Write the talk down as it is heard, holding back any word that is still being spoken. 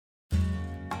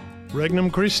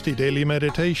Regnum Christi Daily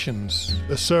Meditations,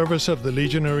 the service of the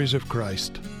Legionaries of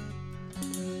Christ.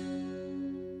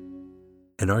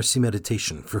 An RC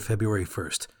Meditation for February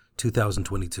 1st,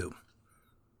 2022.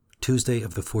 Tuesday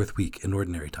of the fourth week in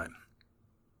Ordinary Time.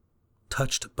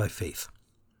 Touched by Faith.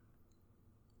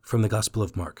 From the Gospel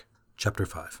of Mark, chapter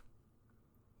 5.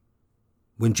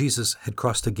 When Jesus had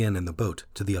crossed again in the boat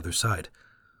to the other side,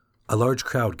 a large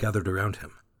crowd gathered around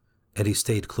him, and he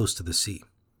stayed close to the sea.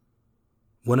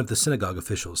 One of the synagogue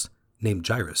officials, named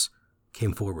Jairus,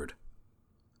 came forward.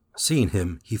 Seeing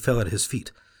him, he fell at his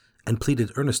feet and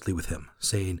pleaded earnestly with him,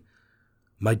 saying,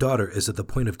 "My daughter is at the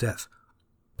point of death.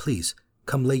 Please,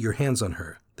 come lay your hands on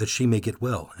her, that she may get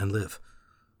well and live."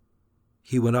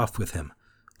 He went off with him,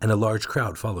 and a large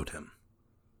crowd followed him.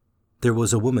 There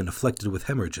was a woman afflicted with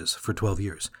hemorrhages for 12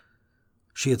 years.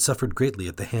 She had suffered greatly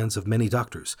at the hands of many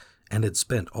doctors and had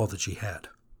spent all that she had.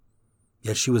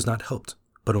 Yet she was not helped,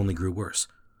 but only grew worse.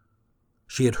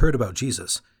 She had heard about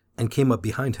Jesus and came up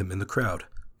behind him in the crowd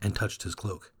and touched his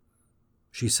cloak.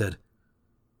 She said,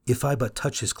 "If I but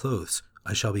touch his clothes,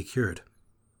 I shall be cured."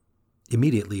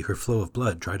 Immediately her flow of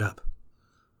blood dried up.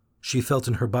 She felt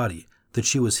in her body that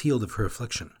she was healed of her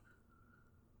affliction.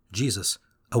 Jesus,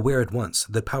 aware at once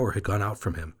that power had gone out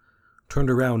from him,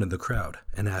 turned around in the crowd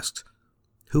and asked,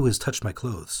 "Who has touched my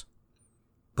clothes?"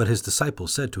 But his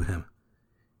disciples said to him,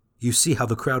 "You see how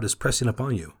the crowd is pressing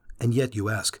upon you, and yet you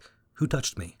ask, 'Who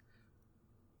touched me?'"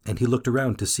 And he looked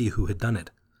around to see who had done it.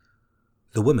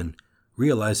 The woman,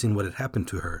 realizing what had happened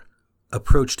to her,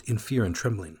 approached in fear and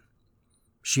trembling.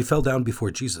 She fell down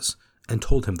before Jesus and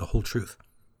told him the whole truth.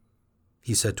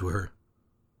 He said to her,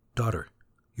 "Daughter,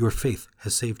 your faith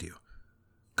has saved you.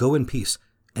 Go in peace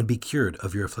and be cured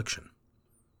of your affliction."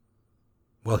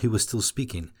 While he was still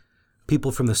speaking,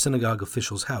 people from the synagogue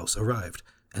official's house arrived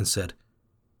and said,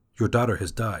 "Your daughter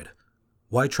has died.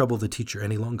 Why trouble the teacher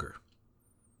any longer?"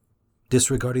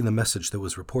 Disregarding the message that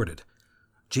was reported,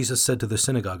 Jesus said to the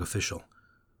synagogue official,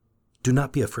 "Do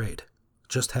not be afraid,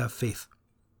 just have faith."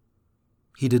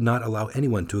 He did not allow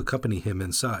anyone to accompany him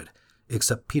inside,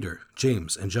 except Peter,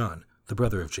 James, and John, the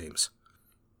brother of James.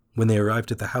 When they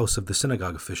arrived at the house of the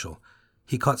synagogue official,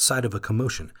 he caught sight of a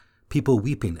commotion, people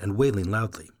weeping and wailing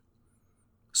loudly.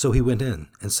 So he went in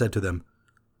and said to them,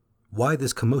 "Why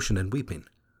this commotion and weeping?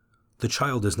 The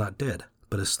child is not dead,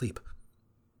 but asleep."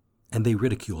 And they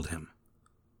ridiculed him.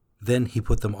 Then he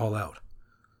put them all out.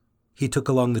 He took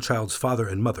along the child's father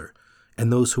and mother,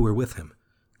 and those who were with him,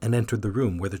 and entered the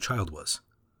room where the child was.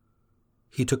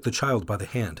 He took the child by the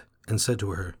hand, and said to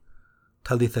her,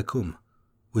 "Talitha cum,"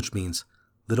 which means,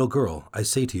 "Little girl, I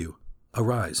say to you,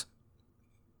 arise."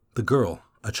 The girl,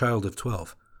 a child of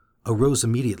 12, arose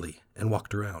immediately and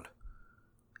walked around.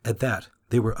 At that,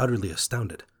 they were utterly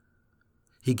astounded.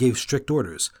 He gave strict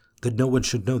orders that no one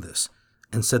should know this,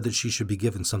 and said that she should be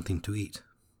given something to eat.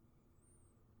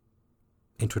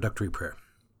 Introductory Prayer.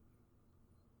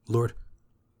 Lord,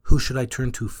 who should I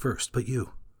turn to first but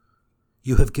you?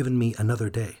 You have given me another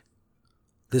day.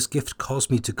 This gift calls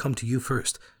me to come to you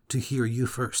first, to hear you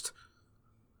first.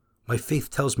 My faith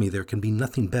tells me there can be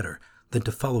nothing better than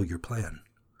to follow your plan.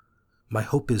 My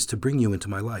hope is to bring you into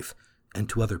my life and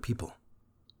to other people.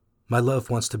 My love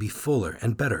wants to be fuller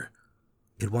and better.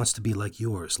 It wants to be like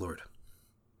yours, Lord.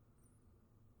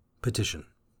 Petition.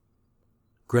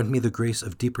 Grant me the grace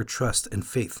of deeper trust and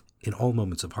faith in all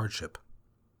moments of hardship.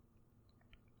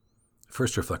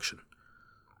 First reflection.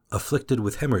 Afflicted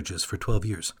with hemorrhages for 12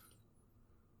 years.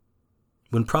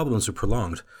 When problems are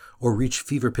prolonged or reach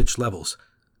fever-pitch levels,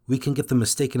 we can get the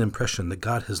mistaken impression that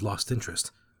God has lost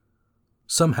interest.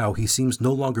 Somehow he seems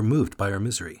no longer moved by our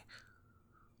misery.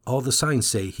 All the signs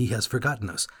say he has forgotten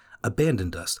us,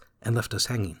 abandoned us, and left us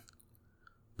hanging.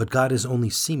 But God is only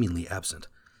seemingly absent.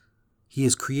 He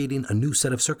is creating a new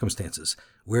set of circumstances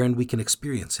wherein we can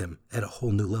experience him at a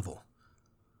whole new level.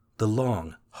 The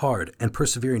long, hard, and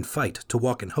persevering fight to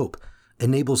walk in hope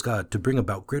enables God to bring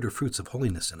about greater fruits of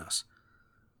holiness in us.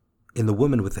 In the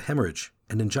woman with the hemorrhage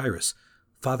and in Jairus,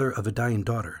 father of a dying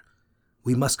daughter,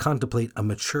 we must contemplate a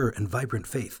mature and vibrant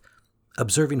faith,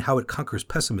 observing how it conquers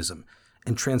pessimism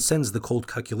and transcends the cold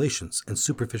calculations and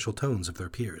superficial tones of their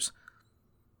peers.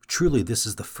 Truly, this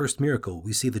is the first miracle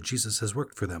we see that Jesus has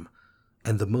worked for them,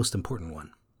 and the most important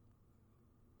one.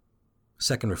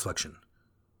 Second reflection.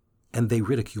 And they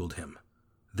ridiculed him.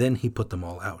 Then he put them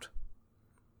all out.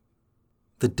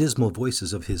 The dismal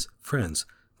voices of his friends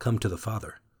come to the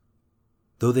Father.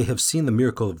 Though they have seen the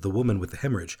miracle of the woman with the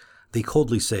hemorrhage, they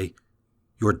coldly say,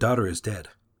 "Your daughter is dead.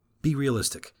 Be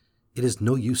realistic. It is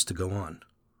no use to go on."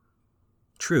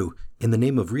 True, in the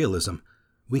name of realism,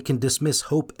 we can dismiss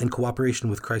hope and cooperation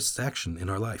with Christ's action in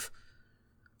our life.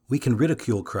 We can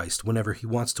ridicule Christ whenever he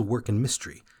wants to work in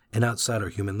mystery and outside our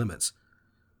human limits.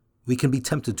 We can be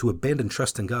tempted to abandon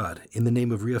trust in God in the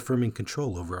name of reaffirming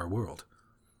control over our world.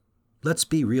 Let's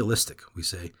be realistic, we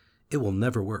say. It will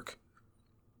never work.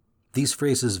 These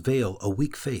phrases veil a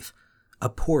weak faith, a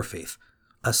poor faith,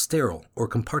 a sterile or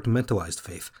compartmentalized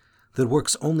faith that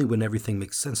works only when everything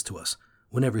makes sense to us,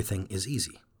 when everything is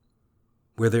easy.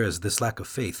 Where there is this lack of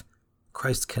faith,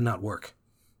 Christ cannot work.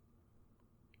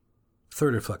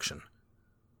 Third reflection.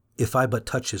 If I but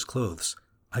touch his clothes,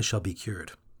 I shall be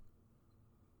cured.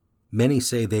 Many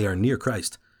say they are near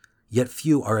Christ, yet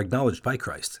few are acknowledged by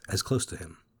Christ as close to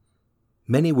him.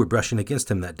 Many were brushing against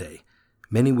him that day.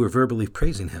 Many were verbally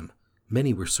praising him.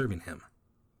 Many were serving him.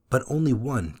 But only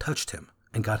one touched him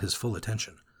and got his full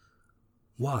attention.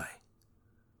 Why?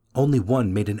 Only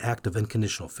one made an act of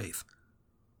unconditional faith.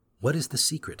 What is the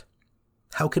secret?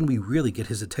 How can we really get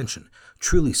his attention,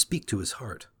 truly speak to his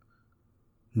heart?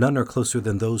 None are closer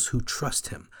than those who trust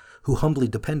him, who humbly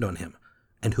depend on him,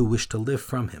 and who wish to live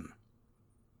from him.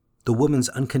 The woman's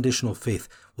unconditional faith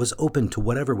was open to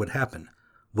whatever would happen,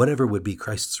 whatever would be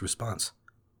Christ's response.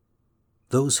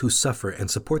 Those who suffer and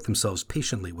support themselves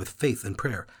patiently with faith and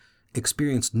prayer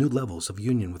experience new levels of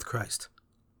union with Christ.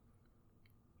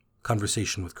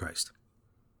 Conversation with Christ.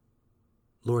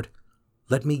 Lord,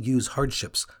 let me use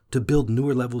hardships to build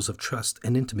newer levels of trust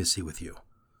and intimacy with you.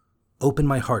 Open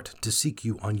my heart to seek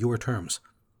you on your terms.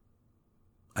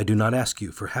 I do not ask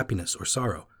you for happiness or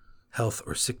sorrow, health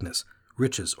or sickness,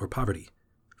 riches or poverty,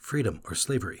 freedom or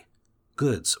slavery,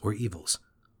 goods or evils.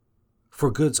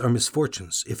 For goods are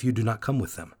misfortunes if you do not come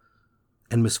with them,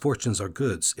 and misfortunes are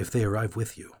goods if they arrive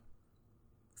with you.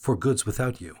 For goods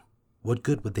without you, what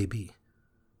good would they be?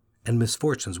 And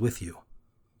misfortunes with you,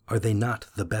 are they not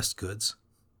the best goods?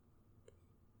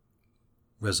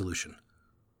 Resolution.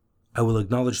 I will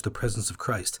acknowledge the presence of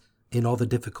Christ in all the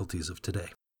difficulties of today.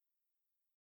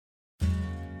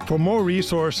 For more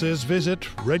resources, visit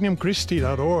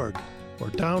regnumchristi.org or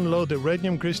download the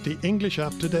Regnum Christi English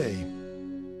app today.